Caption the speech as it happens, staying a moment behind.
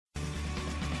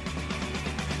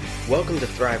Welcome to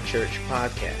Thrive Church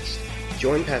Podcast.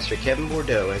 Join Pastor Kevin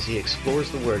Bordeaux as he explores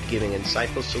the Word, giving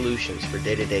insightful solutions for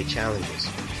day-to-day challenges.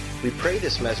 We pray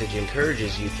this message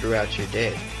encourages you throughout your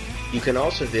day. You can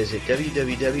also visit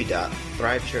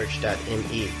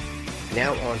www.thrivechurch.me.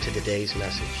 Now on to today's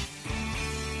message.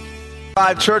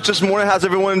 Thrive Church this morning. How's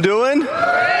everyone doing?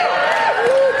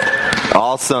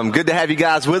 Awesome. Good to have you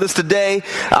guys with us today.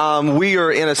 We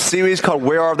are in a series called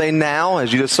Where Are They Now?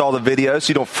 As you just saw the video, so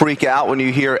you don't freak out when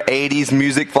you hear 80s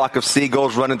music, flock of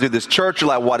seagulls running through this church. You're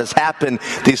like, what has happened?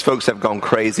 These folks have gone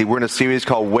crazy. We're in a series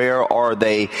called Where Are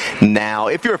They Now?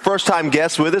 If you're a first-time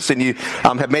guest with us and you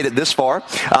have made it this far,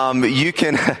 you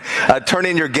can turn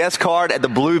in your guest card at the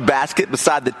blue basket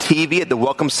beside the TV at the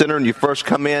Welcome Center when you first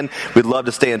come in. We'd love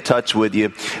to stay in touch with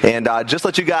you. And just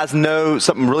let you guys know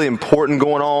something really important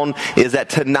going on is that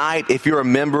tonight, if you're a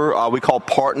member, we call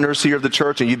partners here of the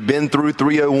church, and you've been through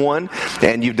 301,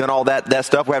 and you've done all that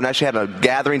stuff. We haven't actually had a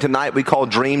gathering tonight we call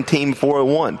Dream Team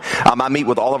 401. I meet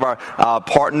with all of our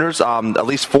partners at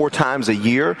least 4 times a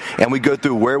year, and we go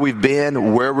through where we've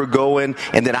been, where we're going,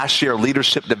 and then I share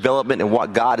leadership development and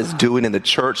what God is doing in the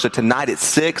church. So tonight at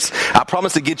 6, I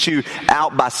promise to get you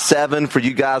out by 7 for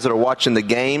you guys that are watching the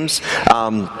games.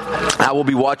 I will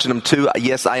be watching them too.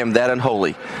 Yes, I am that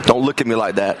unholy. Don't look at me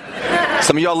like that.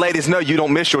 Some of y'all ladies know you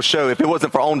don't miss your show. If it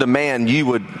wasn't for On Demand, you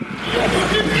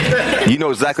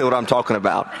know exactly what I'm talking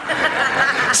about.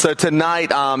 So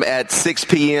tonight at 6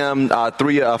 p.m.,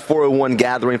 401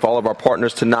 gathering for all of our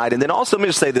partners tonight. And then also, let me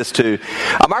just say this too.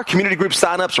 Our community group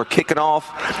sign-ups are kicking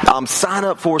off. Sign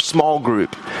up for a small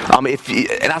group.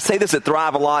 And I say this at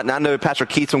Thrive a lot, and I know Pastor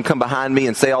Keith will come behind me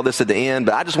and say all this at the end,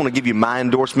 but I just want to give you my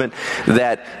endorsement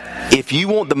that if you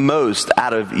want the most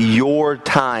out of your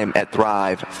time at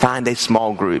Thrive, find a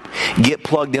small group. Get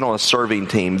plugged in on a serving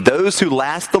team. Those who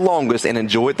last the longest and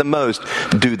enjoy it the most,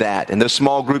 do that. And those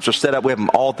small groups are set up. We have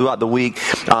them all throughout the week.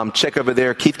 Check over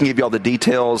there. Keith can give you all the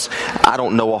details. I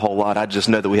don't know a whole lot. I just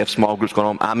know that we have small groups going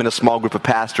on. I'm in a small group of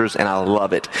pastors, and I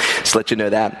love it. Just let you know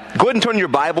that. Go ahead and turn your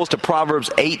Bibles to Proverbs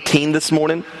 18 this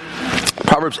morning.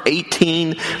 Proverbs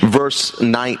 18, verse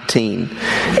 19.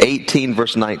 18,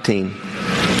 verse 19.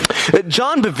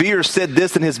 John Bevere said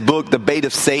this in his book, The Bait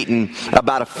of Satan,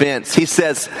 about offense. He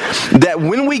says that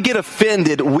when we get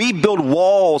offended, we build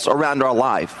walls around our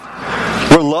life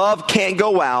where love can't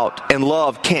go out and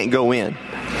love can't go in.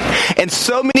 And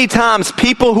so many times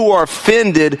people who are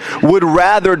offended would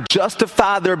rather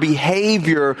justify their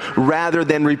behavior rather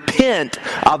than repent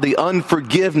of the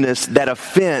unforgiveness that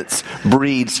offense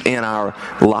breeds in our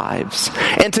lives.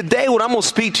 And today what I'm going to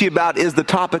speak to you about is the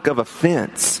topic of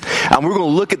offense. And we're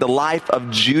going to look at the life of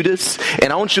Judas.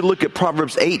 And I want you to look at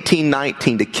Proverbs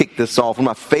 18:19 to kick this off. One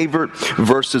of my favorite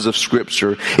verses of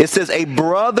Scripture. It says, a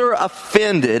brother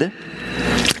offended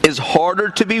is harder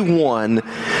to be won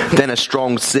than a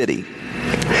strong city,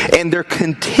 and their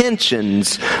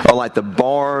contentions are like the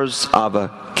bars of a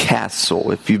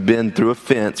castle. If you've been through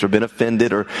offense or been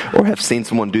offended or have seen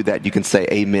someone do that, you can say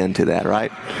amen to that,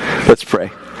 right? Let's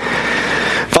pray.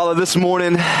 Father, this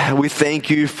morning, we thank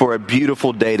you for a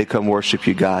beautiful day to come worship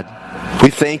you, God. We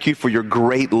thank you for your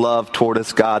great love toward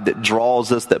us, God, that draws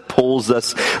us, that pulls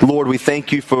us. Lord, we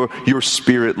thank you for your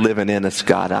Spirit living in us,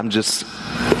 God. I'm just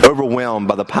overwhelmed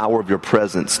by the power of your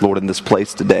presence, Lord, in this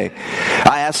place today.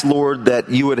 I ask, Lord, that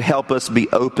you would help us be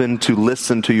open to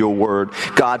listen to your word.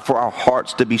 God, for our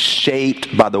hearts to be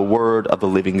shaped by the word of the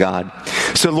living God.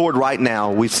 So, Lord, right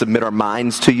now, we submit our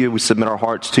minds to you. We submit our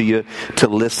hearts to you to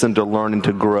listen, to learn, and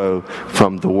to grow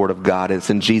from the word of God. It's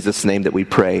in Jesus' name that we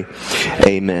pray.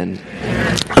 Amen.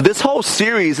 This whole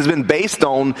series has been based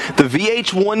on the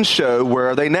VH1 show, Where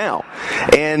Are They Now?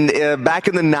 And back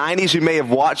in the 90s, you may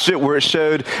have watched it, where it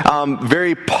showed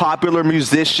very popular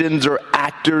musicians or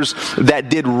actors that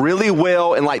did really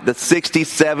well in like the 60s,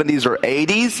 70s, or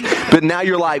 80s. But now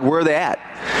you're like, where are they at?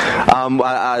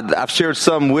 I've shared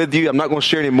some with you. I'm not going to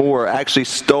share any more. I actually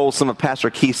stole some of Pastor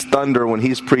Keith's thunder when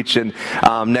he's preaching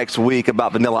next week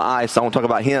about Vanilla Ice. I won't talk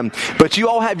about him. But you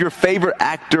all have your favorite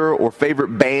actor or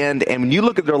favorite band, and when you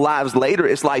look at their lives later,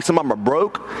 it's like some of them are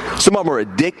broke, some of them are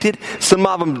addicted, some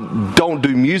of them don't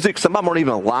do music, some of them aren't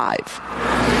even alive.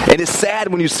 And it's sad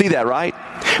when you see that, right?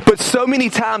 But so many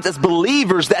times as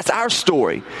believers, that's our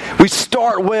story. We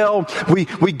start well, we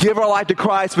give our life to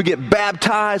Christ, we get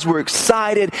baptized, we're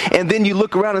excited, and then you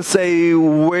look around and say,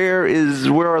 where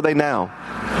are they now?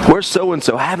 Where's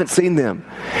so-and-so? I haven't seen them.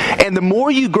 And the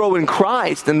more you grow in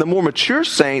Christ, and the more mature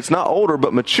saints, not older,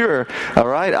 but mature, all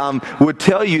right, would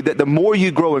tell you that the more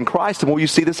you grow in Christ, the more you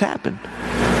see this happen.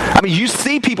 I mean, you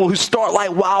see people who start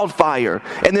like wildfire,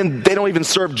 and then they don't even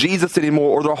serve Jesus anymore,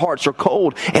 or their hearts are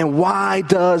cold. And why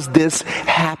does this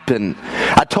happen?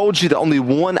 I told you that only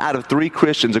 1 out of 3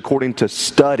 Christians, according to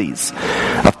studies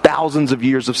of thousands of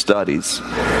years of studies,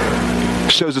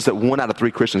 shows us that 1 out of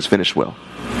 3 Christians finish well.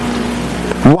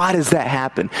 Why does that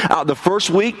happen? The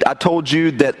first week, I told you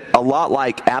that a lot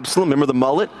like Absalom, remember the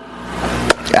mullet?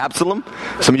 Absalom.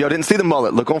 Some of y'all didn't see the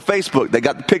mullet. Look on Facebook. They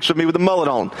got the picture of me with the mullet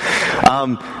on.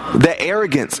 The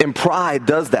arrogance and pride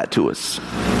does that to us.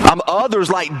 Others,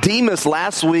 like Demas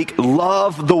last week,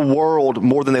 love the world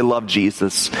more than they love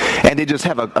Jesus. And they just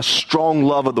have a strong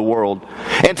love of the world.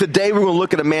 And today we're going to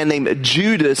look at a man named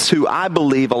Judas, who I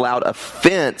believe allowed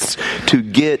offense to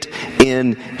get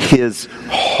in his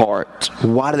heart.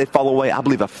 Why do they fall away? I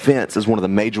believe offense is one of the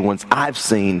major ones I've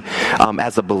seen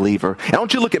as a believer. And I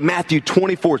want you to look at Matthew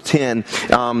 24:10.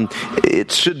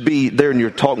 It should be there in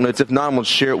your talk notes. If not, I'm going to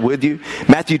share it with you.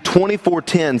 Matthew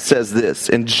 24:10 says this.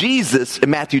 And Jesus, in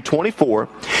Matthew 24,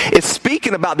 is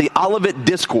speaking about the Olivet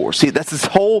Discourse. See, that's this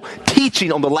whole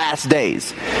teaching on the last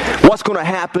days. What's going to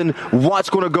happen, what's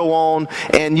going to go on,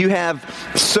 and you have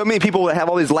so many people that have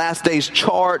all these last days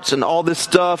charts and all this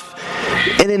stuff.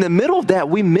 And in the middle of that,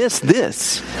 we miss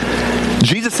this.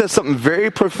 Jesus says something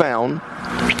very profound,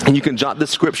 and you can jot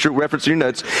this scripture reference in your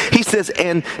notes. He says,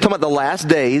 and talking about the last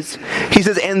days, he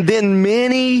says, and then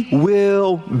many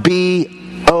will be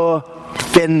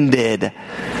offended.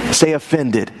 Say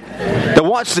offended. Now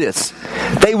watch this.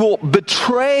 They will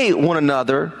betray one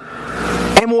another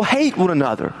and will hate one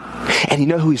another. And you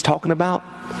know who he's talking about?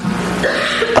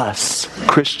 Us,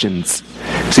 Christians.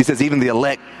 So he says even the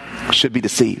elect should be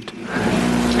deceived.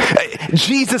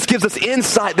 Jesus gives us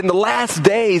insight that in the last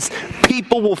days,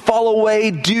 people will fall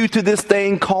away due to this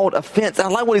thing called offense. I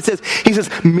like what he says. He says,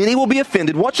 many will be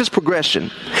offended. Watch this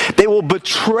progression. They will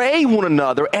betray one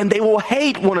another and they will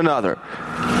hate one another.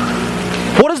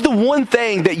 What is the one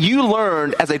thing that you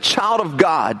learned as a child of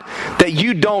God that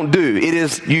you don't do? It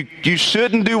is, you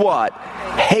shouldn't do what?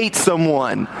 Hate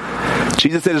someone.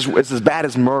 Jesus said it's as bad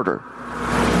as murder.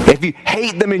 If you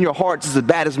hate them in your hearts, it's as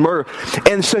bad as murder.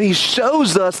 And so he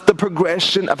shows us the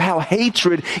progression of how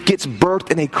hatred gets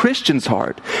birthed in a Christian's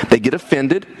heart. They get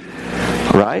offended,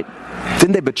 right?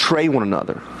 Then they betray one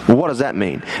another. Well, what does that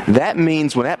mean? That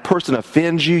means when that person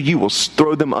offends you, you will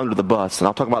throw them under the bus. And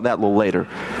I'll talk about that a little later.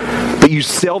 But you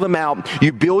sell them out.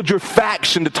 You build your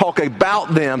faction to talk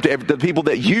about them to the people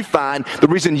that you find the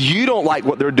reason you don't like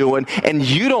what they're doing and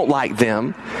you don't like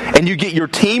them. And you get your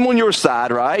team on your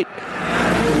side, right?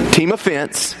 Team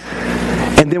offense.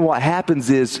 And then what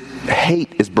happens is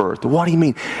hate is birthed. What do you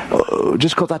mean?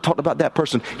 Just because I talked about that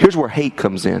person. Here's where hate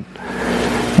comes in.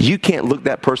 You can't look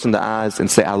that person in the eyes and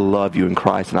say, I love you in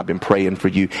Christ and I've been praying for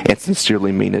you, and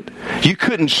sincerely mean it. You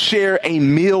couldn't share a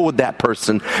meal with that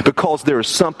person because there is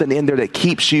something in there that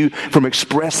keeps you from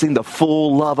expressing the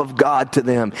full love of God to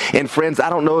them. And friends, I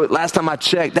don't know, last time I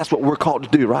checked, that's what we're called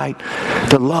to do, right?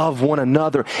 To love one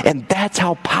another. And that's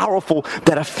how powerful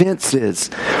that offense is.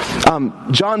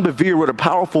 John Bevere wrote a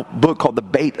powerful book called The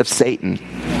Bait of Satan.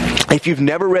 If you've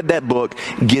never read that book,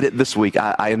 get it this week.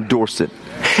 I endorse it.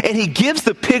 And he gives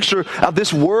the picture of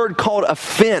this word called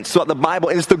offense throughout the Bible.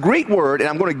 And it's the Greek word, and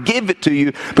I'm going to give it to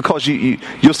you because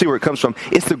you'll see where it comes from.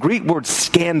 It's the Greek word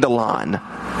scandalon.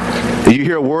 You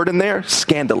hear a word in there?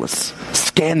 Scandalous.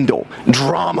 Scandal.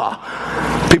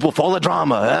 Drama. People full of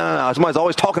drama. Somebody's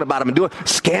always talking about them and doing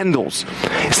scandals.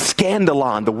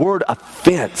 Scandalon, the word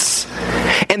offense.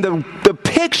 And the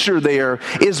picture there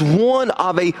is one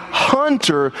of a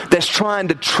hunter that's trying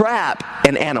to trap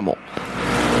an animal.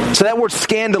 So that word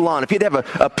scandalon, if you'd have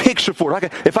a picture for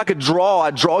it, if I could draw,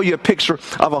 I'd draw you a picture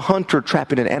of a hunter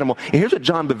trapping an animal. And here's what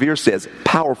John Bevere says,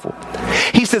 powerful.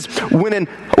 He says, when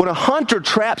a hunter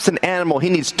traps an animal, he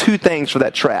needs 2 things for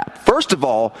that trap. First of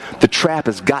all, the trap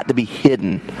has got to be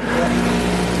hidden.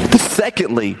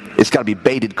 Secondly, it's got to be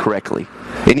baited correctly.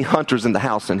 Any hunters in the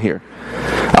house in here?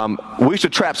 We used to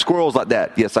trap squirrels like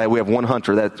that. Yes, we have one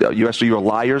hunter. That you're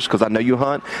liars because I know you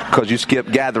hunt because you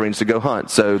skip gatherings to go hunt.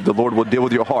 So the Lord will deal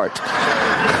with your heart.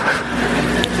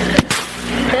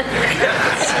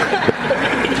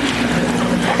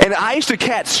 And I used to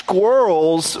catch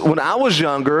squirrels when I was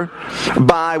younger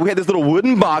we had these little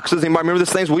wooden boxes. Anybody remember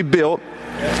these things we built?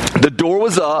 The door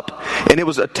was up, and it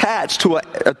was attached to a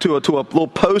little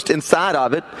post inside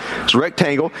of it. It's a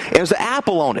rectangle, and there's an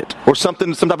apple on it, or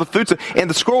something, some type of food. And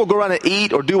the squirrel would go around and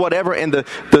eat or do whatever, and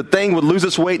the thing would lose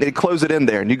its weight, and it'd close it in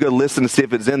there, and you go listen to see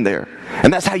if it's in there.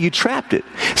 And that's how you trapped it.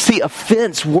 See,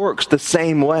 offense works the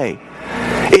same way.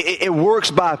 It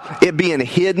works by it being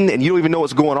hidden, and you don't even know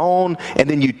what's going on, and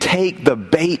then you take the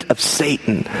bait of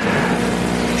Satan,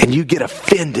 and you get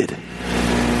offended.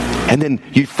 And then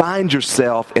you find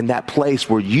yourself in that place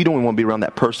where you don't even want to be around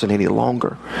that person any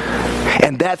longer.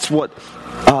 And that's what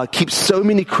keeps so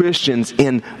many Christians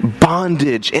in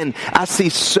bondage, and I see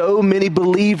so many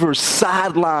believers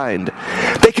sidelined.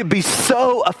 They could be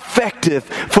so effective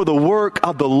for the work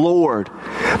of the Lord,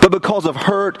 but because of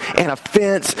hurt and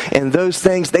offense and those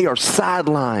things, they are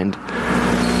sidelined.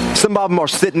 Some of them are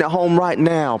sitting at home right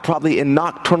now, probably in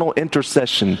nocturnal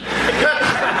intercession.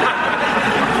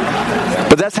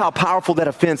 But that's how powerful that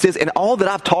offense is. And all that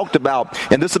I've talked about,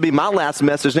 and this will be my last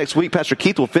message next week, Pastor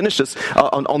Keith will finish us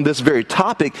on this very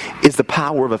topic, is the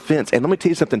power of offense. And let me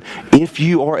tell you something. If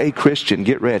you are a Christian,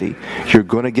 get ready. You're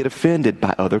going to get offended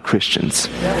by other Christians.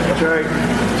 That's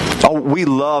right. Oh, we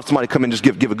love somebody to come in and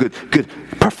just give a good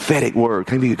prophetic word.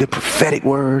 Can it be a good prophetic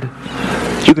word?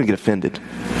 You're going to get offended.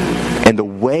 And the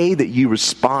way that you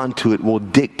respond to it will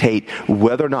dictate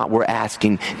whether or not we're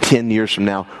asking 10 years from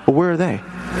now, well, where are they?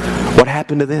 What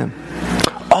happened to them?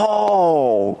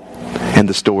 Oh, and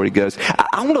the story goes.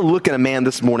 I want to look at a man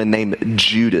this morning named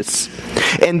Judas.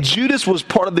 And Judas was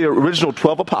part of the original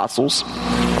 12 apostles.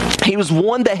 He was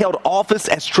one that held office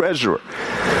as treasurer.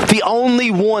 The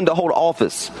only one to hold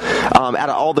office out of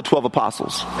all the 12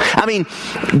 apostles. I mean,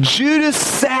 Judas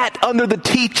sat under the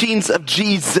teachings of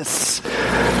Jesus.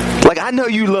 Like, I know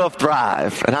you love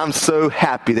Thrive, and I'm so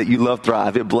happy that you love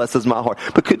Thrive. It blesses my heart.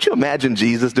 But could you imagine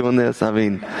Jesus doing this? I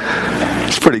mean,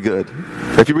 it's pretty good.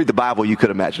 If you read the Bible, you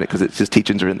could imagine it because his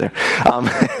teachings are in there.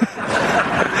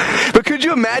 But could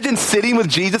you imagine sitting with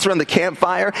Jesus around the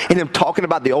campfire and him talking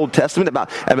about the Old Testament,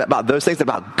 about those things,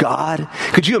 about God?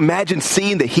 Could you imagine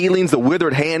seeing the healings, the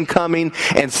withered hand coming,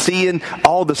 and seeing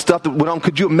all the stuff that went on?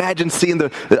 Could you imagine seeing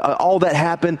all that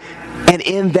happen? And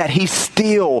in that, he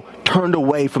still turned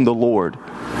away from the Lord.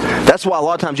 That's why a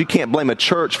lot of times you can't blame a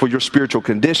church for your spiritual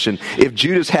condition. If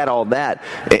Judas had all that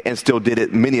and still did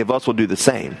it, many of us will do the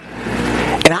same.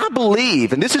 And I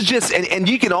believe, and this is just, and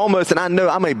you can almost, and I know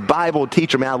I'm a Bible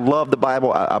teacher, man. I love the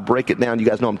Bible. I break it down. You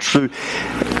guys know I'm true.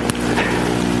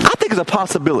 I think it's a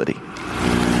possibility,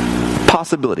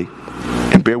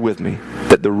 and bear with me,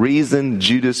 that the reason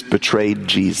Judas betrayed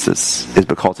Jesus is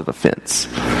because of offense.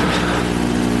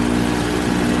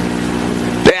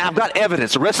 I've got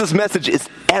evidence. The rest of this message is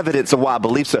evidence of why I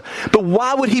believe so. But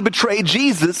why would he betray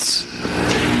Jesus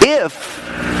if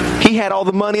he had all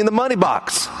the money in the money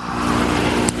box?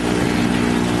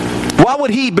 Why would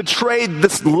he betray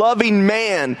this loving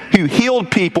man who healed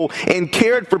people and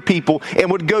cared for people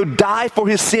and would go die for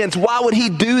his sins? Why would he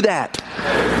do that?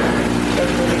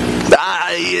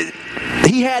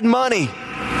 He had money.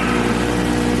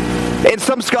 And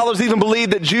some scholars even believe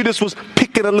that Judas was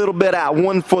picking a little bit out,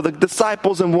 one for the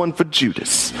disciples and one for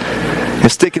Judas,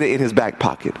 and sticking it in his back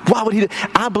pocket. Why would he do?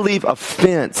 I believe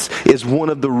offense is one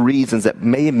of the reasons that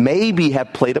maybe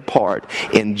have played a part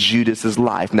in Judas's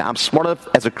life. Now, I'm smart enough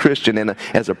as a Christian and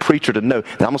as a preacher to know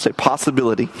that I'm going to say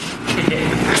possibility.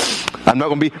 I'm not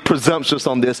going to be presumptuous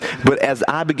on this, but as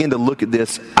I begin to look at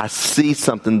this, I see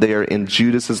something there in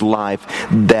Judas's life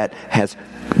that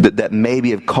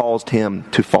maybe have caused him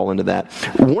to fall into that.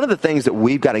 One of the things that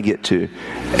we've got to get to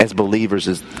as believers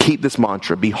is keep this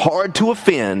mantra: be hard to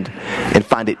offend and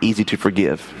find it easy to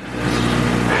forgive.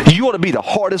 You ought to be the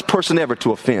hardest person ever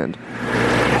to offend.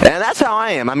 And that's how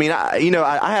I am. I mean, I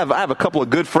have a couple of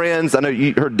good friends. I know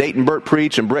you heard Dayton Burt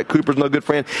preach, and Brett Cooper's no good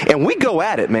friend. And we go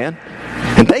at it, man.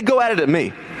 And they go at it at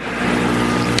me.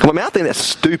 I mean, I think that's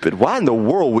stupid. Why in the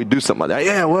world would we do something like that?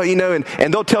 Yeah, well,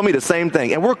 and they'll tell me the same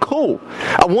thing. And we're cool.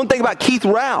 One thing about Keith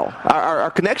Rao, our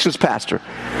connections pastor,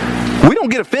 we don't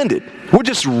get offended. We're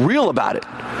just real about it.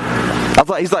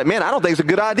 He's like, man, I don't think it's a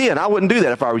good idea, and I wouldn't do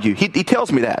that if I were you. He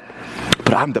tells me that.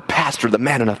 But I'm the pastor, the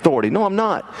man in authority. No, I'm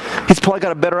not. He's probably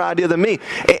got a better idea than me.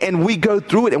 And we go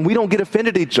through it, and we don't get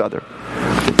offended at each other.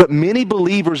 But many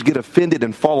believers get offended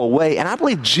and fall away. And I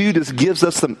believe Judas gives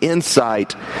us some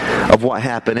insight of what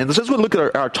happened. And let's look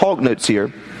at our talk notes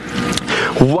here.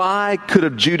 Why could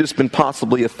have Judas been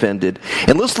possibly offended?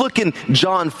 And let's look in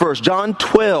John first. John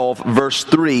 12, verse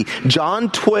 3. John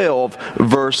 12,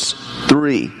 verse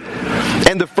 3.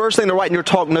 And the first thing to write in your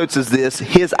talk notes is this: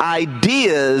 his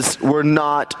ideas were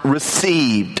not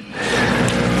received.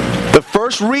 The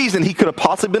first reason he could have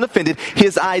possibly been offended,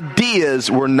 his ideas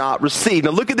were not received.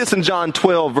 Now look at this in John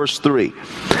 12, verse 3.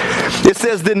 It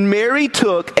says, then Mary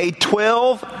took a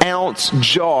 12-ounce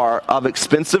jar of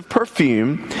expensive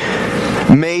perfume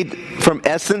made from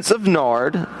essence of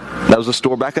nard. That was a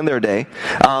store back in their day.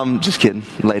 Just kidding,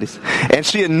 ladies. And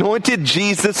she anointed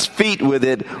Jesus' feet with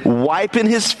it, wiping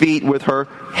his feet with her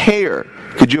hair.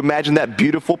 Could you imagine that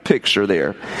beautiful picture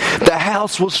there? The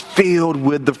house was filled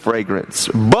with the fragrance.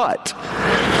 But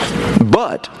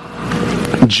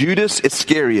Judas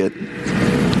Iscariot,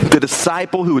 the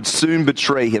disciple who would soon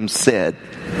betray him, said,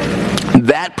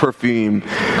 That perfume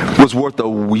was worth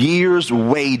a year's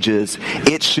wages.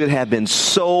 It should have been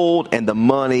sold and the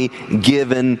money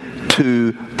given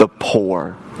to the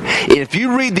poor. And if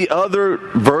you read the other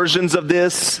versions of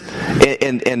this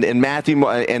in Matthew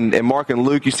and Mark and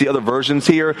Luke, you see other versions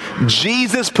here.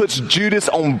 Jesus puts Judas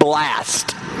on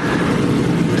blast.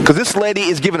 Because this lady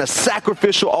is given a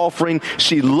sacrificial offering.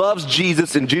 She loves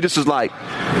Jesus, and Judas is like,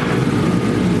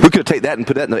 we could take that and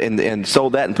put that and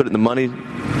sold that and put it in the money,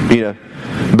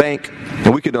 bank,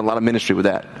 and we could do a lot of ministry with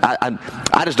that.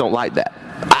 I just don't like that.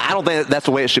 I don't think that's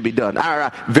the way it should be done.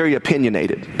 Very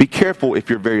opinionated. Be careful if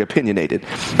you're very opinionated,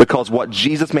 because what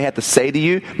Jesus may have to say to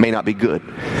you may not be good.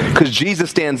 Because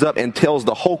Jesus stands up and tells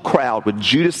the whole crowd, with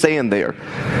Judas saying there,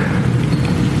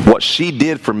 what she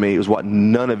did for me is what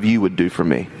none of you would do for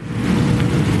me.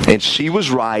 And she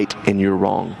was right and you're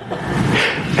wrong.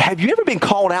 Have you ever been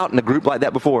called out in a group like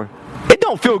that before? It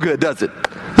don't feel good, does it?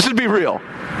 Let's just be real.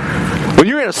 When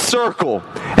you're in a circle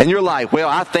and you're like, well,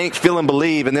 I think, feel, and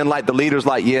believe, and then like the leader's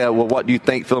like, yeah, well, what do you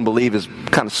think, feel, and believe is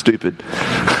kind of stupid.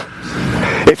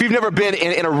 If you've never been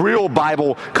in a real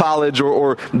Bible college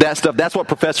or that stuff, that's what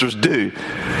professors do.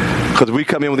 Because we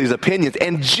come in with these opinions.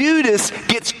 And Judas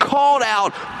gets called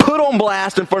out, put on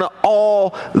blast in front of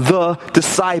all the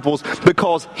disciples,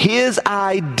 because his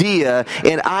idea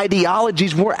and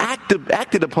ideologies were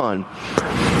acted upon.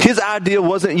 His idea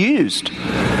wasn't used.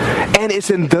 And it's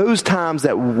in those times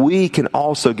that we can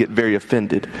also get very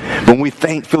offended. When we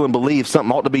think, feel, and believe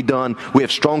something ought to be done, we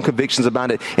have strong convictions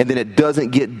about it, and then it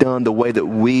doesn't get done the way that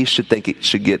we should think it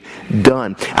should get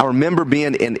done. I remember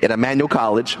being at Emmanuel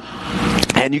College,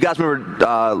 and you guys remember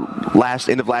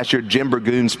end of last year, Jim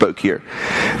Burgoon spoke here.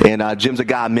 And Jim's a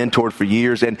guy I mentored for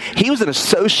years, and he was an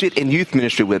associate in youth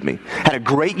ministry with me. Had a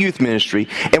great youth ministry.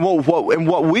 And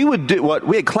what we would do,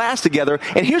 we had class together,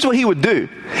 and here's what he would do.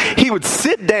 He would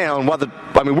sit down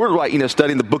we're like,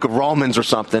 studying the book of Romans or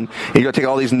something, and you're going to take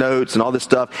all these notes and all this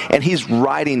stuff, and he's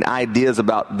writing ideas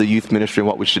about the youth ministry and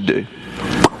what we should do.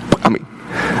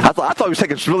 I thought he was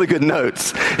taking really good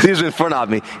notes. He was in front of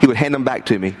me. He would hand them back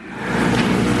to me,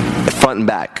 front and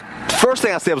back. First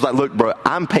thing I said was like, look, bro,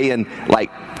 I'm paying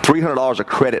like $300 a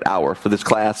credit hour for this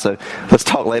class, so let's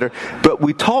talk later. But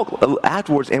we talked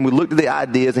afterwards, and we looked at the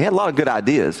ideas, and he had a lot of good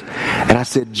ideas. And I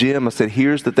said, Jim,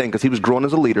 here's the thing, because he was growing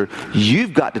as a leader,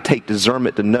 you've got to take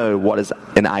discernment to know what is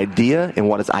an idea and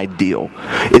what is ideal.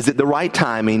 Is it the right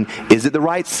timing? Is it the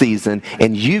right season?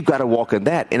 And you've got to walk in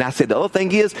that. And I said, the other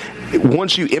thing is,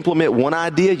 once you implement one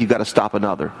idea, you've got to stop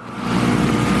another.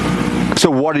 So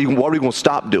what are we going to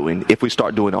stop doing if we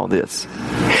start doing all this?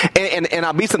 And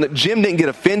I'll be something that Jim didn't get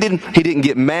offended. He didn't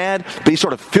get mad. But he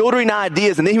started filtering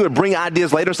ideas. And then he would bring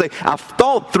ideas later and say, I've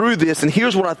thought through this. And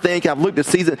here's what I think. I've looked at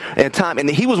season and time. And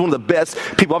he was one of the best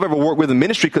people I've ever worked with in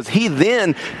ministry, because he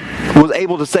then was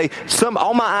able to say,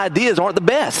 all my ideas aren't the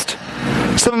best.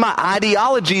 Some of my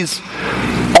ideologies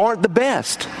aren't the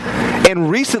best. And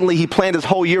recently he planned his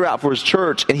whole year out for his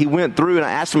church, and he went through, and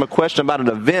I asked him a question about an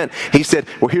event. He said,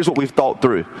 well, here's what we've thought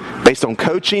through. Based on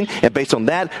coaching and based on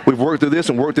that, we've worked through this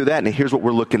and worked through that, and here's what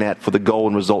we're looking at for the goal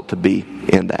and result to be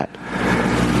in that.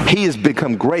 He has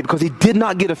become great because he did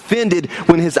not get offended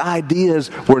when his ideas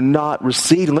were not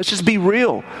received. And let's just be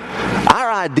real.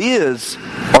 Our ideas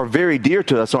are very dear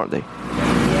to us, aren't they?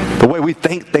 The way we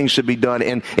think things should be done,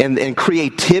 and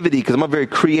creativity, because I'm a very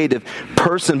creative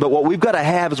person, but what we've got to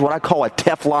have is what I call a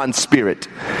Teflon spirit.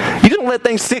 You don't let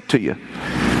things stick to you.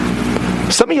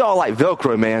 Some of y'all like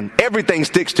Velcro, man. Everything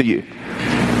sticks to you.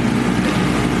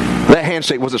 That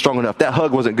handshake wasn't strong enough. That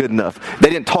hug wasn't good enough. They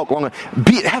didn't talk long enough.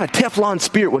 Have a Teflon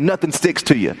spirit where nothing sticks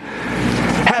to you.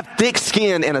 Have thick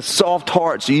skin and a soft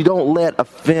heart so you don't let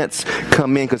offense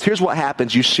come in. Because here's what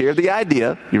happens. You share the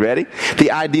idea. You ready?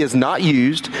 The idea is not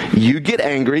used. You get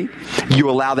angry. You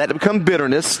allow that to become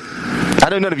bitterness. I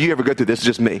know none of you ever go through this. It's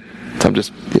just me.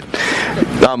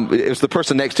 It's the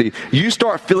person next to you. You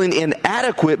start feeling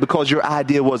inadequate because your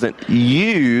idea wasn't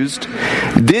used.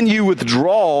 Then you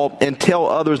withdraw and tell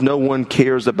others no one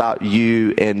cares about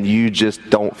you, and you just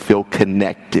don't feel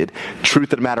connected.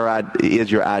 Truth of the matter is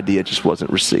your idea just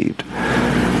wasn't received.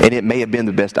 And it may have been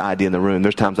the best idea in the room.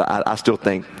 There's times I still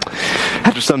think,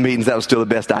 after some meetings, that was still the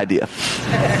best idea.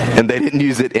 And they didn't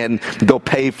use it, and they'll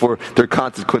pay for their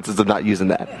consequences of not using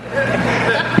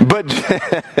that. But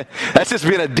that's just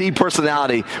being a D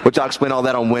personality, which I'll explain all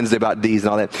that on Wednesday about Ds and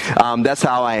all that. That's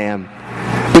how I am.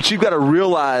 But you've got to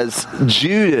realize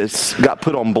Judas got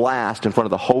put on blast in front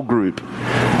of the whole group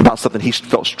about something he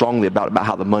felt strongly about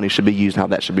how the money should be used and how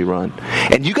that should be run.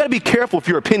 And you got to be careful if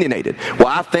you're opinionated. Well,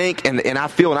 I think and I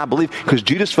feel and I believe, because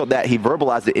Judas felt that, he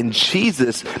verbalized it, and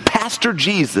Pastor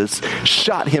Jesus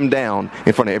shot him down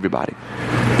in front of everybody.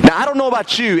 Now, I don't know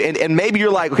about you, and maybe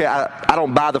you're like, okay, I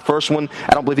don't buy the first one.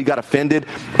 I don't believe he got offended.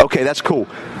 Okay, that's cool.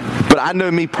 But I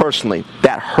know me personally,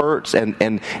 that hurts, and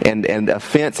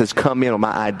offense has come in on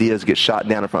my ideas get shot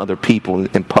down in front of other people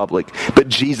in public. But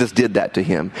Jesus did that to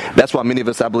him. That's why many of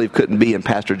us, I believe, couldn't be in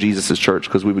Pastor Jesus' church,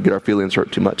 because we would get our feelings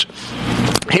hurt too much.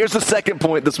 Here's the second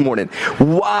point this morning.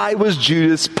 Why was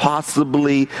Judas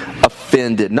possibly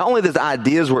offended? Not only that his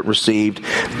ideas weren't received,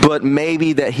 but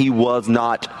maybe that he was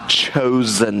not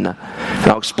chosen. And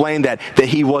I'll explain that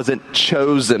he wasn't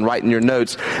chosen. Write in your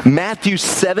notes. Matthew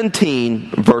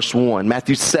 17, verse 1.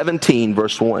 Matthew 17,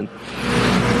 verse 1.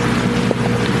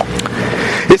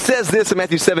 It says this in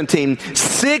Matthew 17,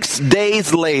 6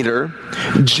 days later,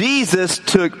 Jesus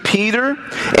took Peter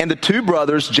and the two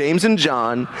brothers, James and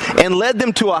John, and led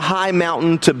them to a high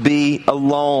mountain to be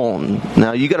alone.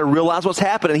 Now, you got to realize what's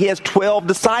happening. He has 12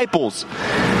 disciples.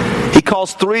 He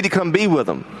calls 3 to come be with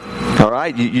him. All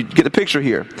right, you get a picture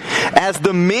here. As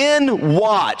the men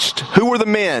watched, who were the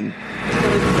men?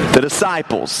 The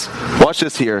disciples. Watch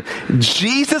this here.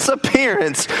 Jesus'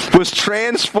 appearance was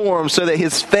transformed so that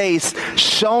his face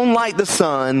shone like the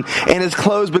sun and his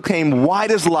clothes became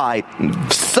white as light.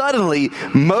 Suddenly,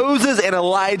 Moses and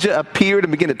Elijah appeared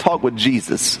and began to talk with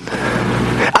Jesus.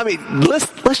 I mean,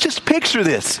 let's just picture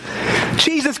this.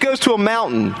 Jesus goes to a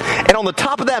mountain, and on the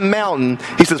top of that mountain,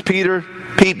 he says, Peter,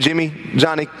 Pete, Jimmy,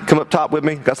 Johnny, come up top with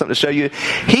me. Got something to show you.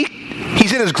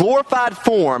 He's in his glorified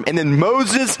form, and then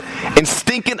Moses and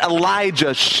stinking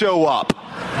Elijah show up.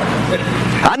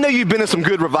 I know you've been in some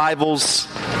good revivals.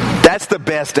 That's the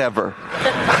best ever.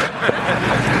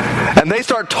 And they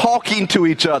start talking to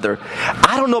each other.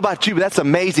 I don't know about you, but that's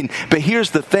amazing. But here's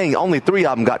the thing. Only 3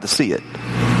 of them got to see it.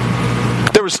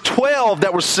 There was 12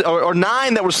 that were, or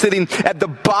 9 that were sitting at the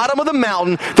bottom of the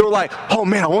mountain. They were like, oh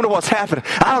man, I wonder what's happening.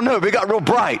 I don't know, but it got real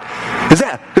bright.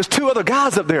 There's 2 other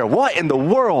guys up there. What in the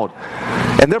world?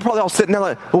 And they're probably all sitting there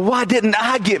like, well, why didn't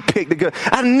I get picked to go?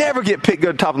 I never get picked to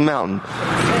go to the top of the mountain.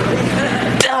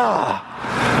 Duh.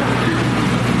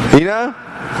 You know?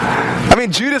 I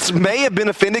mean, Judas may have been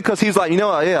offended because he's like,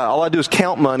 yeah, all I do is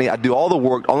count money. I do all the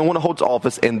work. Only one that holds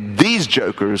office. And these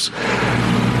jokers,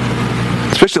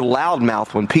 especially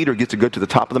loudmouth, when Peter gets to go to the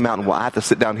top of the mountain, well, I have to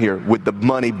sit down here with the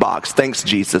money box. Thanks,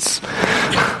 Jesus.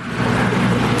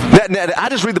 I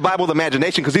just read the Bible with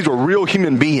imagination because these were real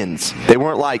human beings. They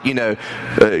weren't like,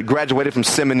 graduated from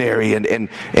seminary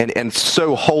and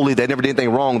so holy they never did anything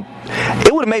wrong.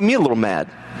 It would have made me a little mad.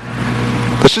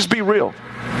 Let's just be real.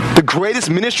 The greatest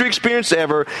ministry experience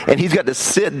ever, and he's got to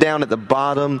sit down at the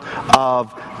bottom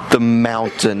of the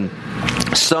mountain.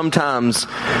 Sometimes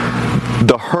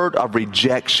the hurt of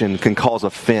rejection can cause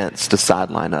offense to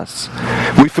sideline us.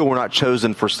 We feel we're not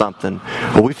chosen for something.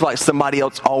 Or we feel like somebody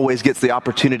else always gets the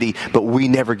opportunity, but we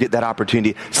never get that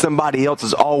opportunity. Somebody else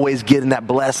is always getting that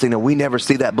blessing, and we never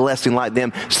see that blessing like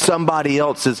them. Somebody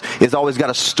else is always got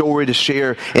a story to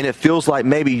share, and it feels like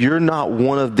maybe you're not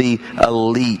one of the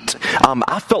elite.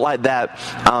 I felt like that.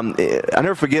 I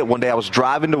never forget one day I was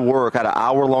driving to work. I had an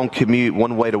hour-long commute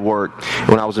one way to work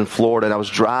when I was in Florida, and I was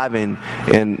driving,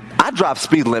 and I drive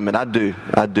speed limit. I do.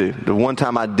 The one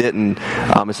time I didn't,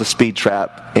 it's a speed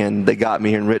trap, and they got me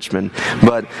here in Richmond.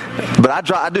 But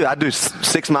I do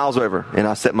 6 miles over, and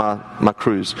I set my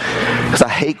cruise because I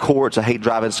hate courts. I hate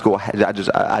driving to school.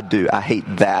 I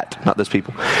hate that. Not those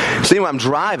people. So anyway, I'm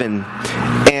driving,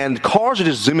 and cars are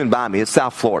just zooming by me. It's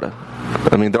South Florida.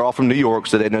 I mean, they're all from New York,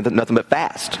 so they know nothing but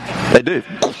fast. They do.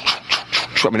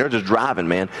 I mean, they're just driving,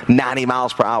 man, 90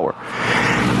 miles per hour.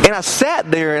 And I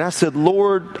sat there and I said,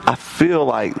 Lord, I feel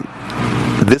like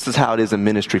this is how it is in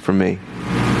ministry for me.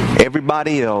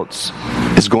 Everybody else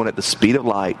is going at the speed of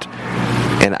light,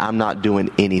 and I'm not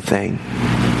doing anything.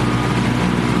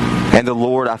 And the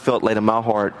Lord, I felt laid in my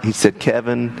heart, he said,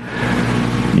 Kevin,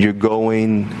 you're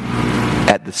going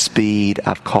at the speed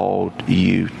I've called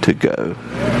you to go.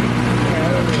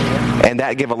 And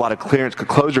that gave a lot of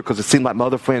closure because it seemed like my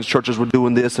other friends' churches were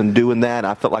doing this and doing that.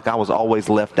 I felt like I was always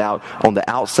left out on the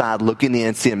outside looking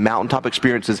in, seeing mountaintop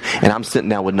experiences, and I'm sitting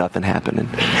down with nothing happening.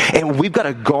 And we've got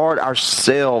to guard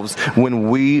ourselves when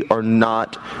we are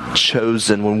not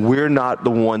chosen, when we're not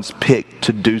the ones picked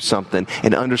to do something,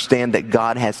 and understand that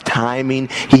God has timing,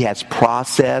 He has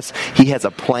process, He has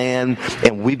a plan,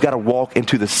 and we've got to walk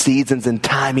into the seasons and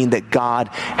timing that God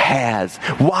has.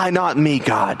 Why not me,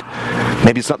 God?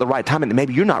 Maybe it's not the right time, and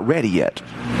maybe you're not ready yet.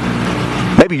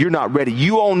 Maybe you're not ready.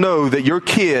 You all know that your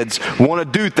kids want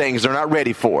to do things they're not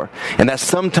ready for. And that's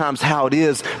sometimes how it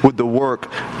is with the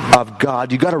work of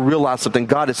God. You got to realize something.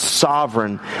 God is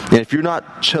sovereign. And if you're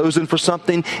not chosen for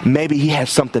something, maybe He has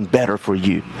something better for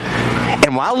you.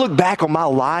 And when I look back on my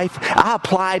life, I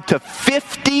applied to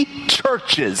 50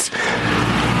 churches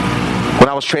when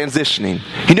I was transitioning.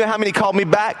 You know how many called me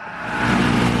back?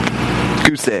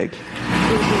 Goose egg.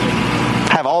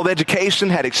 Have all the education,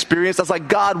 had experience. I was like,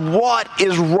 God, what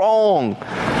is wrong?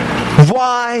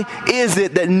 Why is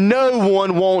it that no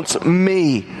one wants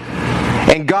me?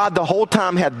 And God the whole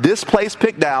time had this place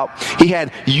picked out. He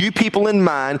had you people in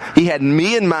mind. He had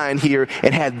me in mind here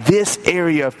and had this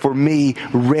area for me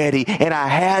ready. And I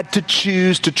had to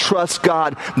choose to trust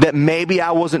God that maybe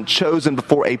I wasn't chosen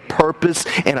for a purpose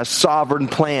and a sovereign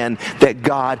plan that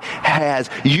God has.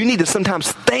 You need to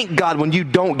sometimes thank God when you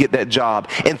don't get that job.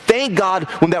 And thank God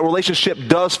when that relationship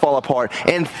does fall apart.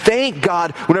 And thank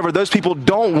God whenever those people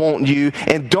don't want you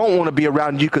and don't want to be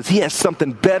around you, because He has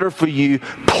something better for you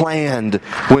planned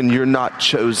when you're not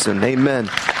chosen. Amen.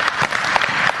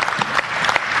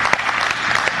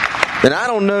 And I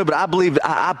don't know, but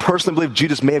I personally believe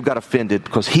Judas may have got offended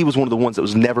because he was one of the ones that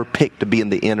was never picked to be in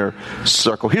the inner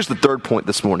circle. Here's the third point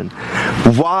this morning.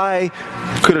 Why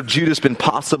could have Judas been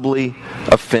possibly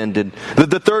offended?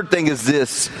 The third thing is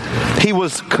this. He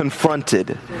was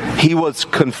confronted. He was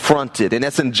confronted. And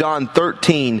that's in John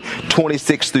 13,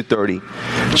 26 through 30.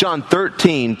 John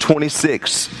 13,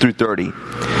 26 through 30.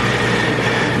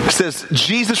 It says,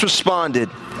 Jesus responded,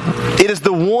 "It is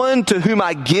the one to whom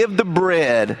I give the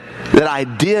bread that I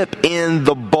dip in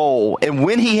the bowl." And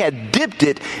when he had dipped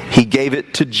it, he gave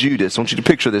it to Judas. I want you to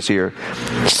picture this here.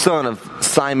 Son of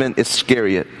Simon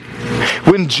Iscariot.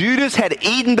 When Judas had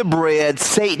eaten the bread,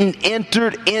 Satan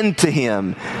entered into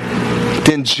him.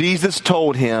 Then Jesus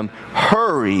told him,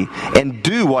 "Hurry and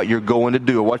do what you're going to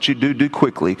do." Or what you do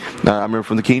quickly. I remember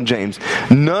from the King James.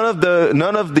 None of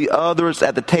the others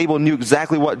at the table knew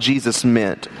exactly what Jesus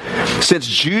meant. Since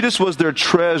Judas was their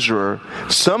treasurer,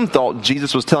 some thought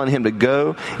Jesus was telling him to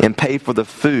go and pay for the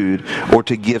food or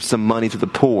to give some money to the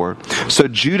poor. So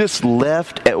Judas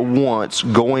left at once,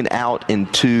 going out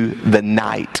into the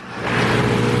night.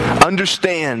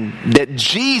 Understand that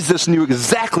Jesus knew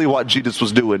exactly what Judas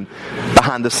was doing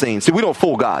behind the scenes. See, we don't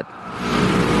fool God.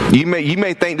 You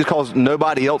may think because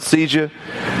nobody else sees you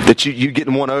that you're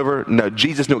getting one over. No,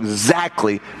 Jesus knew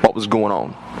exactly what was going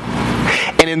on.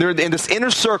 And in this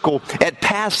inner circle at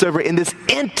Passover, in this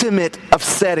intimate of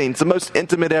settings, the most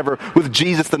intimate ever with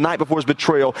Jesus the night before his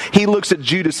betrayal, he looks at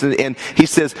Judas and he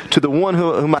says, "To the one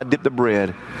whom I dip the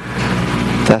bread,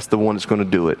 that's the one that's going to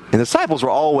do it." And the disciples were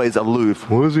always aloof.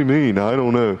 What does he mean? I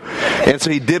don't know. And so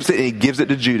he dips it and he gives it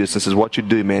to Judas and says, "What you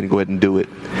do, man, go ahead and do it."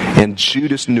 And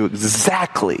Judas knew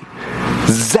exactly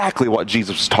what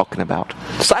Jesus was talking about.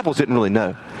 The disciples didn't really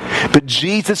know. But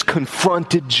Jesus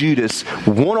confronted Judas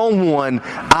one-on-one,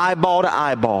 eyeball to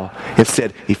eyeball, and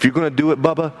said, "If you're going to do it,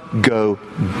 Bubba, go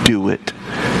do it."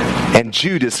 And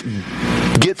Judas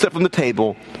gets up from the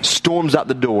table, storms out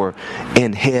the door,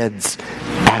 and heads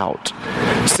out.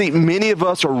 See, many of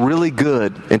us are really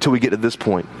good until we get to this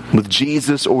point with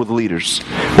Jesus or with leaders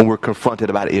when we're confronted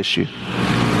about an issue.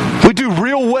 We do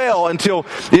real well until,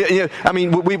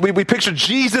 we picture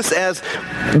Jesus as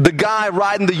the guy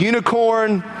riding the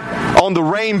unicorn on the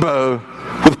rainbow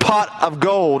with pot of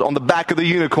gold on the back of the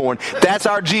unicorn. That's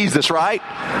our Jesus, right?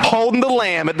 Holding the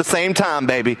lamb at the same time,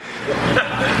 baby.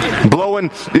 Blowing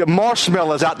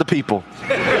marshmallows out to people.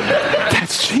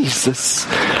 That's Jesus.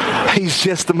 He's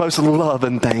just the most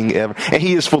loving thing ever. And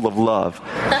he is full of love.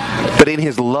 But in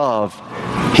his love,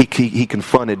 he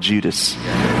confronted Judas.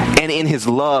 And in his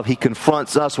love, he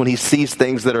confronts us when he sees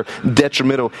things that are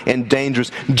detrimental and dangerous.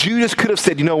 Judas could have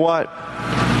said, "You know what?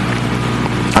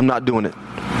 I'm not doing it."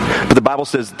 But the Bible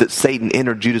says that Satan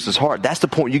entered Judas's heart. That's the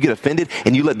point. You get offended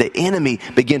and you let the enemy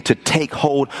begin to take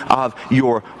hold of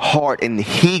your heart. And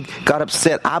he got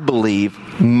upset, I believe,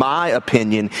 my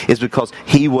opinion, is because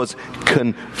he was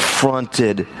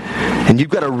confronted. And you've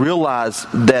got to realize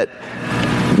that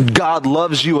God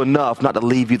loves you enough not to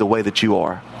leave you the way that you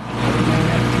are.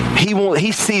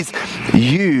 He sees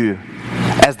you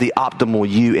as the optimal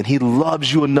you, and he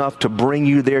loves you enough to bring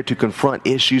you there to confront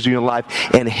issues in your life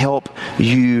and help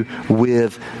you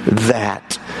with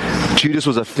that. Judas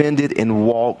was offended and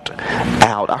walked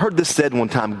out. I heard this said one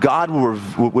time, God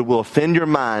will offend your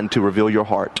mind to reveal your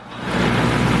heart.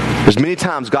 There's many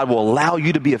times God will allow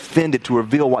you to be offended to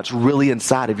reveal what's really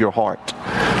inside of your heart.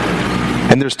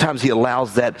 And there's times he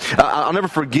allows that. I'll never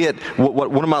forget what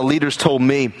one of my leaders told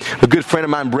me. A good friend of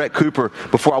mine, Brett Cooper,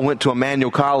 before I went to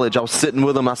Emmanuel College, I was sitting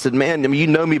with him. I said, man, I mean, you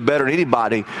know me better than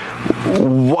anybody.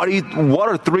 What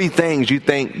are 3 things you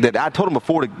think that, I told him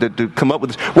before to come up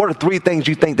with this, what are 3 things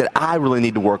you think that I really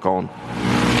need to work on,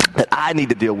 that I need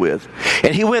to deal with?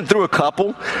 And he went through a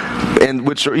couple, and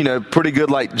which are, pretty good,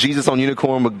 like Jesus on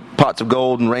unicorn with pots of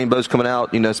gold and rainbows coming out,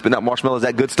 spitting out marshmallows,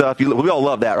 that good stuff. We all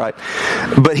love that, right?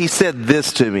 But he said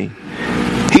this to me.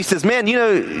 He says, man,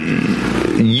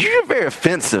 you're very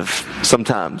offensive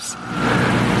sometimes.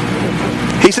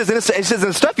 He says, and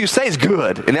the stuff you say is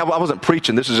good. And I wasn't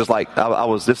preaching. This is just like,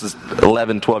 this is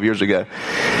 11, 12 years ago.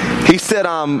 He said,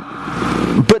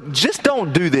 but just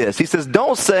don't do this. He says,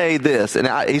 don't say this. And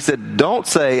he said, don't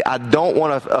say, I don't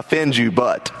want to offend you,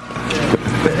 but.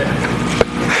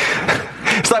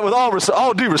 It's like with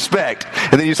all due respect,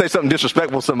 and then you say something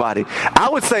disrespectful to somebody. I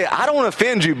would say, I don't want to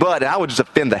offend you, but, and I would just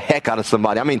offend the heck out of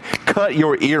somebody. I mean, cut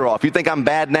your ear off. You think I'm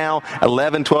bad now?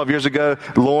 11, 12 years ago,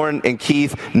 Lauren and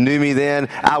Keith knew me then.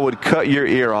 I would cut your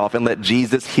ear off and let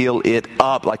Jesus heal it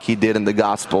up like he did in the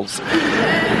Gospels.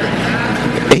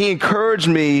 He encouraged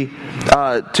me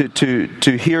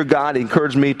to hear God. He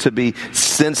encouraged me to be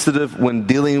sensitive when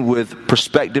dealing with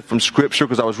perspective from Scripture,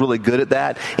 because I was really good at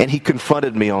that. And he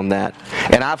confronted me on that.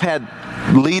 And I've had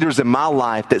leaders in my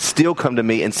life that still come to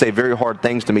me and say very hard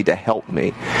things to me to help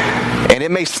me. And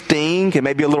it may sting. It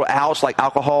may be a little ouch, like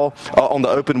alcohol on the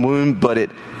open wound, but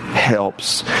it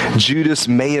helps. Judas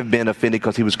may have been offended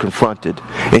because he was confronted.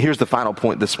 And here's the final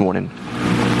point this morning.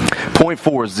 Point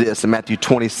 4 is this in Matthew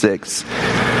 26.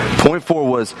 Point 4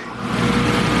 was,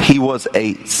 he was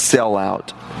a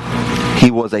sellout. He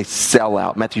was a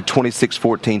sellout. Matthew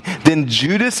 26:14. Then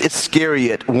Judas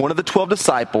Iscariot, one of the 12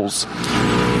 disciples,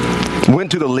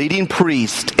 went to the leading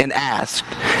priest and asked,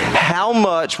 how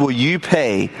much will you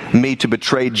pay me to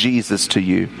betray Jesus to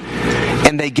you?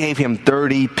 And they gave him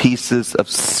 30 pieces of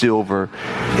silver.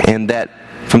 And that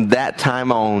from that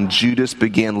time on, Judas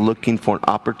began looking for an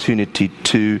opportunity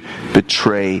to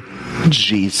betray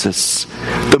Jesus.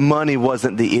 The money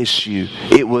wasn't the issue.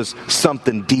 It was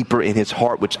something deeper in his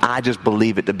heart, which I just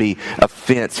believe it to be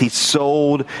offense. He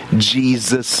sold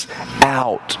Jesus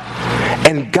out.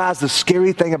 And guys, the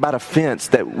scary thing about offense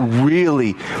that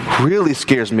really, really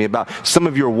scares me about some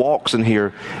of your walks in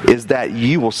here is that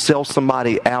you will sell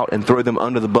somebody out and throw them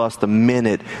under the bus the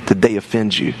minute that they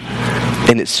offend you.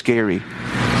 And it's scary.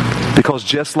 Because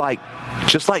just like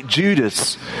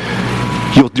Judas,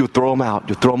 you'll throw them out.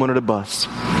 You'll throw them under the bus.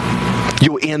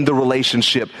 You'll end the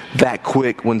relationship that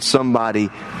quick when somebody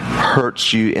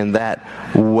hurts you in that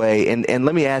way. And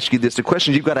let me ask you this. The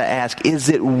question you've got to ask, is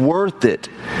it worth it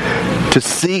to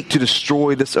seek to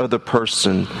destroy this other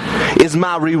person? Is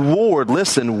my reward,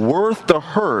 listen, worth the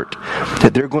hurt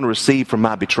that they're going to receive from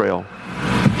my betrayal?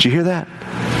 Did you hear that?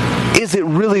 Is it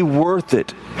really worth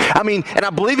it? I mean, and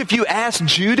I believe if you asked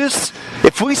Judas,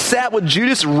 if we sat with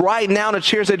Judas right now in a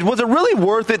chair and said, was it really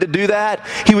worth it to do that?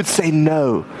 He would say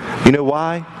no. You know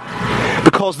why?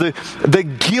 Because the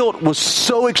guilt was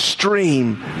so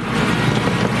extreme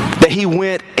that he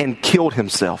went and killed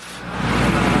himself.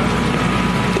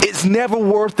 It's never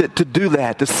worth it to do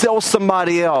that, to sell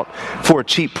somebody out for a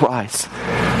cheap price.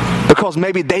 Because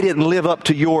maybe they didn't live up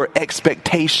to your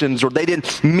expectations, or they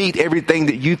didn't meet everything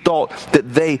that you thought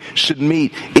that they should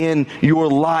meet in your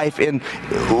life. And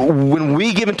when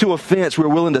we give into offense, we're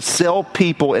willing to sell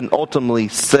people and ultimately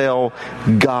sell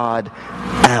God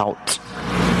out.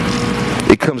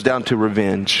 It comes down to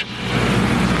revenge.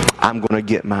 I'm going to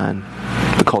get mine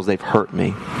because they've hurt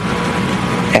me.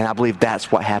 And I believe that's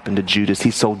what happened to Judas.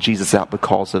 He sold Jesus out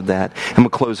because of that. I'm going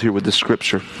to close here with the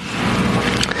scripture.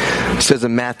 It says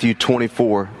in Matthew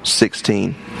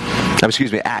 24:16.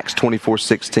 Acts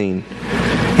 24:16.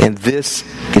 And this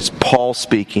is Paul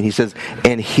speaking. He says,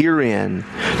 and herein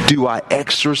do I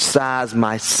exercise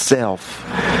myself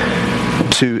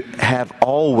to have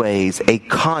always a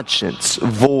conscience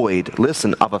void,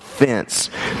 listen, of offense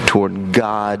toward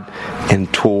God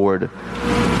and toward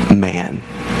man.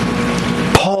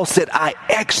 Paul said, I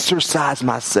exercise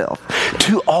myself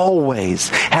to always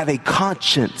have a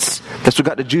conscience, that's what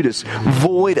got to Judas,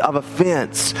 void of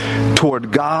offense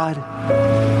toward God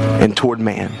and toward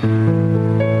man.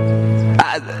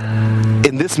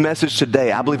 In this message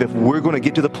today, I believe if we're going to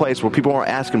get to the place where people aren't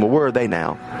asking, well, where are they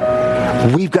now?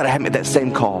 We've got to have that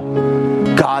same call.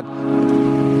 God,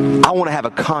 I want to have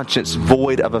a conscience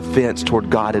void of offense toward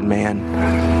God and man.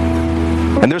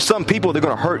 And there's some people that are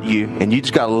going to hurt you, and you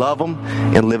just got to love them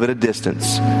and live at a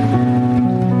distance.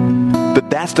 But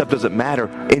that stuff doesn't matter.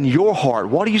 In your heart,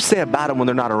 what do you say about them when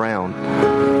they're not around?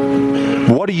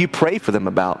 What do you pray for them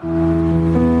about?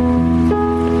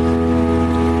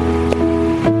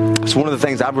 So one of the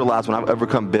things I've realized when I've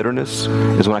overcome bitterness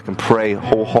is when I can pray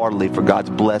wholeheartedly for God's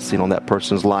blessing on that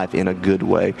person's life in a good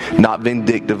way. Not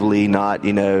vindictively, not,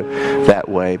 that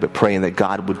way, but praying that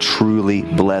God would truly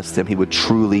bless them. He would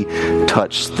truly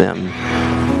touch them.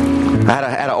 I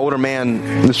had an older man,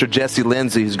 Mr. Jesse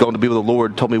Lindsay, who's going to be with the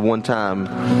Lord, told me one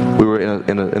time, we were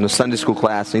in a Sunday school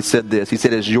class, and he said this. He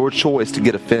said, it's your choice to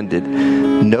get offended.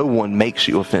 No one makes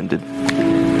you offended.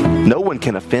 No one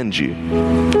can offend you.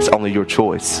 It's only your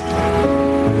choice.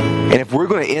 And if we're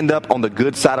going to end up on the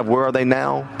good side of where are they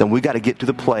now, then we got to get to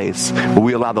the place where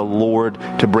we allow the Lord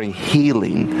to bring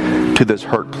healing to those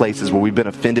hurt places where we've been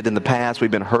offended in the past,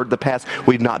 we've been hurt in the past,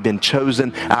 we've not been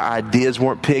chosen, our ideas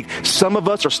weren't picked. Some of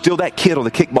us are still that kid on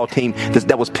the kickball team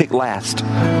that was picked last.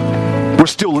 We're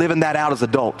still living that out as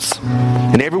adults.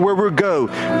 And everywhere we go,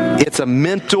 it's a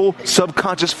mental,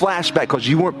 subconscious flashback because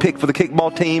you weren't picked for the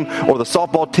kickball team or the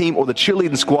softball team or the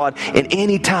cheerleading squad. And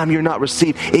anytime you're not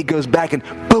received, it goes back and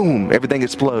boom, everything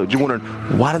explodes. You're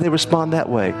wondering, why do they respond that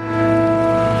way?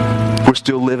 We're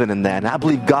still living in that. And I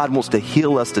believe God wants to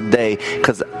heal us today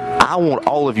because I want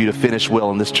all of you to finish well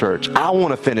in this church. I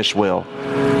want to finish well.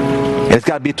 And it's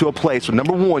got to be to a place where,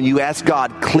 number one, you ask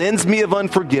God, cleanse me of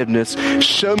unforgiveness.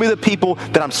 Show me the people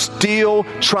that I'm still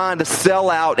trying to sell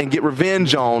out and get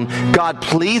revenge on. God,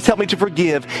 please help me to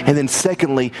forgive. And then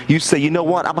secondly, you say, you know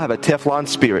what? I'm going to have a Teflon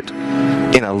spirit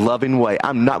in a loving way.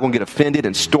 I'm not going to get offended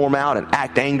and storm out and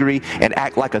act angry and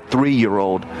act like a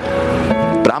 3-year-old.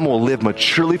 But I'm going to live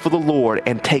maturely for the Lord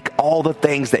and take all the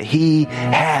things that He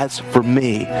has for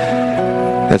me.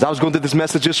 As I was going through this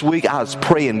message this week, I was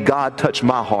praying, God, touch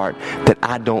my heart that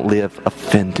I don't live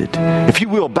offended. If you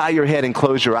will, bow your head and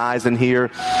close your eyes in here.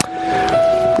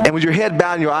 And with your head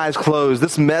bowed and your eyes closed,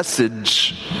 this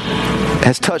message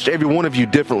has touched every one of you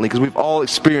differently because we've all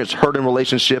experienced hurt in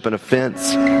relationship and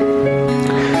offense.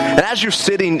 And as you're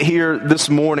sitting here this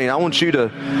morning, I want you to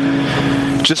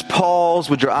just pause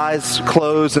with your eyes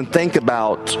closed and think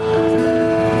about,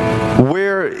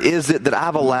 where is it that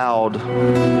I've allowed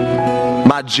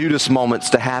my Judas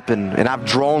moments to happen and I've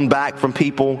drawn back from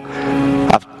people?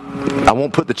 I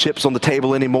won't put the chips on the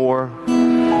table anymore.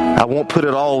 I won't put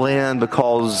it all in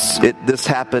because this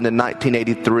happened in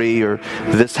 1983 or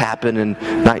this happened in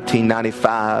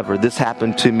 1995 or this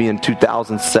happened to me in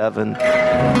 2007.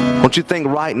 Don't you think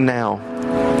right now,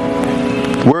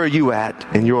 where are you at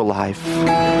in your life?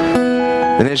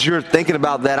 And as you're thinking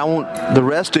about that, I want the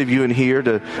rest of you in here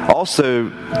to also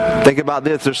think about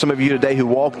this. There's some of you today who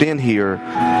walked in here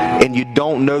and you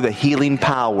don't know the healing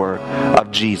power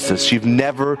of Jesus. You've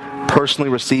never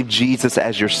personally received Jesus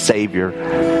as your Savior.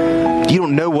 You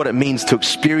don't know what it means to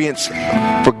experience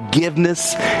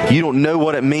forgiveness. You don't know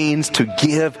what it means to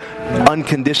give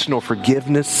unconditional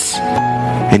forgiveness.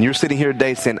 And you're sitting here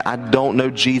today saying, I don't know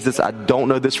Jesus. I don't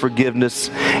know this forgiveness.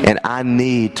 And I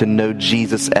need to know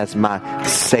Jesus as my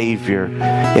Savior.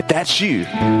 If that's you,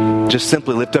 just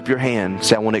simply lift up your hand.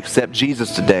 Say, I want to accept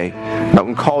Jesus today. I'm not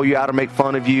going to call you out or make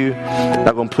fun of you. I'm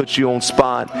not going to put you on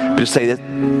spot. But just say that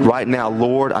right now,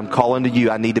 Lord, I'm calling to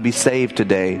you. I need to be saved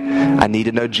today. I need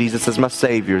to know Jesus as my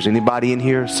Savior. Is anybody in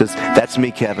here says, that's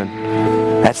me, Kevin.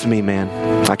 That's me, man.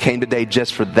 I came today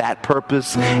just for that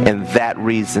purpose and that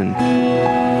reason.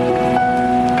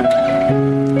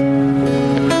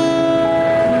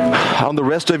 On the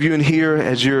rest of you in here,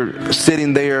 as you're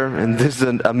sitting there, and this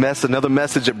is another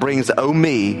message that brings "oh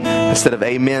me" instead of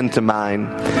 "amen" to mind.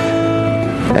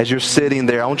 As you're sitting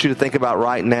there, I want you to think about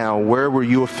right now, where were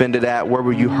you offended at? Where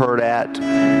were you hurt at?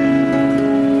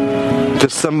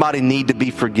 Does somebody need to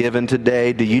be forgiven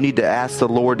today? Do you need to ask the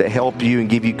Lord to help you and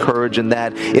give you courage in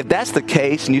that? If that's the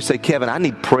case, and you say, Kevin, I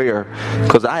need prayer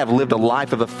because I have lived a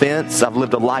life of offense, I've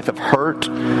lived a life of hurt,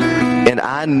 and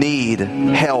I need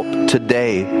help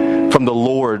today from the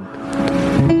Lord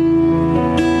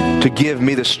to give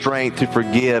me the strength to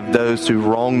forgive those who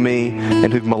wrong me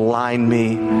and who've maligned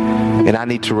me. And I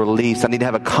need to release. I need to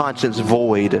have a conscience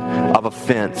void of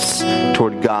offense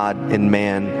toward God and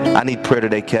man. I need prayer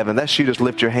today, Kevin. That's you. Just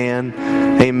lift your hand.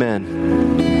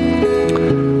 Amen.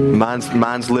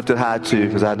 Mine's lifted high too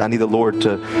because I need the Lord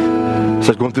to. So I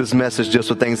was going through this message just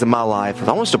with things in my life.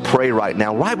 I want us to pray right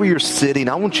now. Right where you're sitting,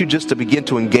 I want you just to begin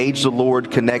to engage the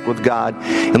Lord, connect with God,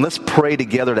 and let's pray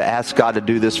together to ask God to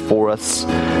do this for us.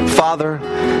 Father,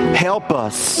 help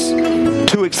us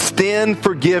to extend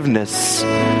forgiveness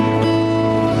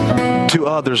to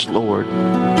others, Lord,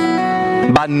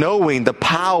 by knowing the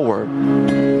power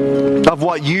of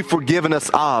what you've forgiven us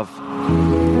of.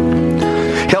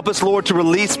 Help us, Lord, to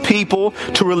release people,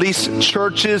 to release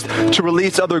churches, to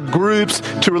release other groups,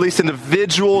 to release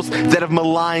individuals that have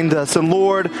maligned us. And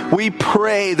Lord, we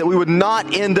pray that we would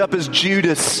not end up as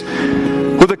Judas,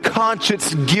 with a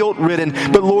conscience guilt-ridden.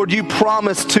 But Lord, you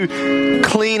promised to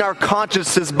clean our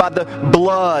consciences by the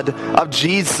blood of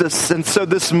Jesus. And so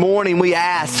this morning we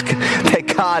ask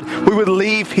that, God, we would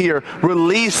leave here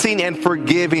releasing and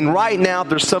forgiving. Right now, if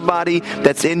there's somebody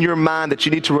that's in your mind that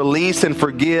you need to release and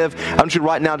forgive, I want you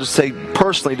right now just say,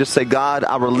 personally, just say, God,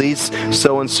 I release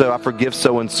so-and-so, I forgive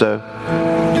so-and-so.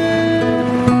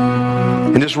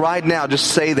 And just right now,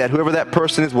 just say that, whoever that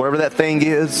person is, whatever that thing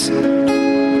is.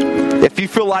 If you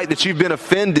feel like that you've been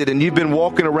offended and you've been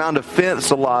walking around a fence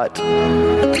a lot,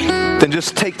 then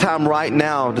just take time right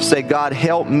now to say, God,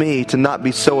 help me to not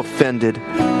be so offended.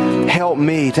 Help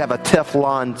me to have a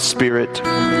Teflon spirit.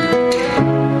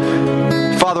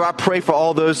 Father, I pray for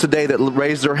all those today that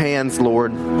raise their hands,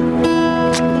 Lord.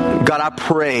 God, I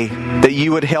pray that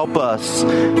you would help us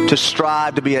to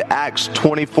strive to be an Acts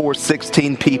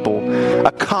 24:16 people,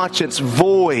 a conscience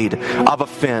void of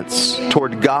offense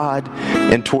toward God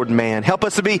and toward man. Help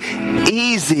us to be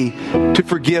easy to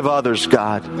forgive others,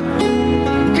 God.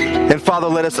 And Father,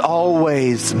 let us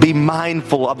always be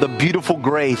mindful of the beautiful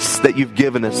grace that you've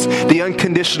given us, the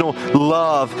unconditional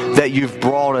love that you've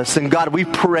brought us. And God, we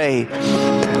pray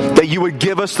that you would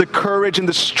give us the courage and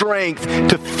the strength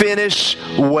to finish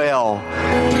well.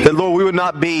 That, Lord, we would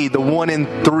not be the 1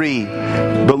 in 3,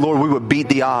 but, Lord, we would beat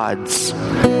the odds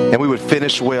and we would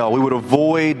finish well. We would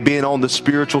avoid being on the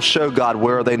spiritual show, God.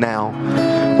 Where are they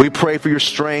now? We pray for your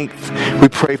strength. We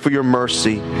pray for your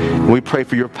mercy. And we pray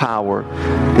for your power.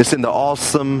 It's in the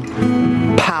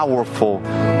awesome, powerful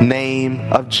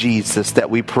name of Jesus that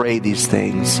we pray these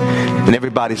things. And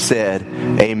everybody said,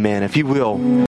 amen. If you will.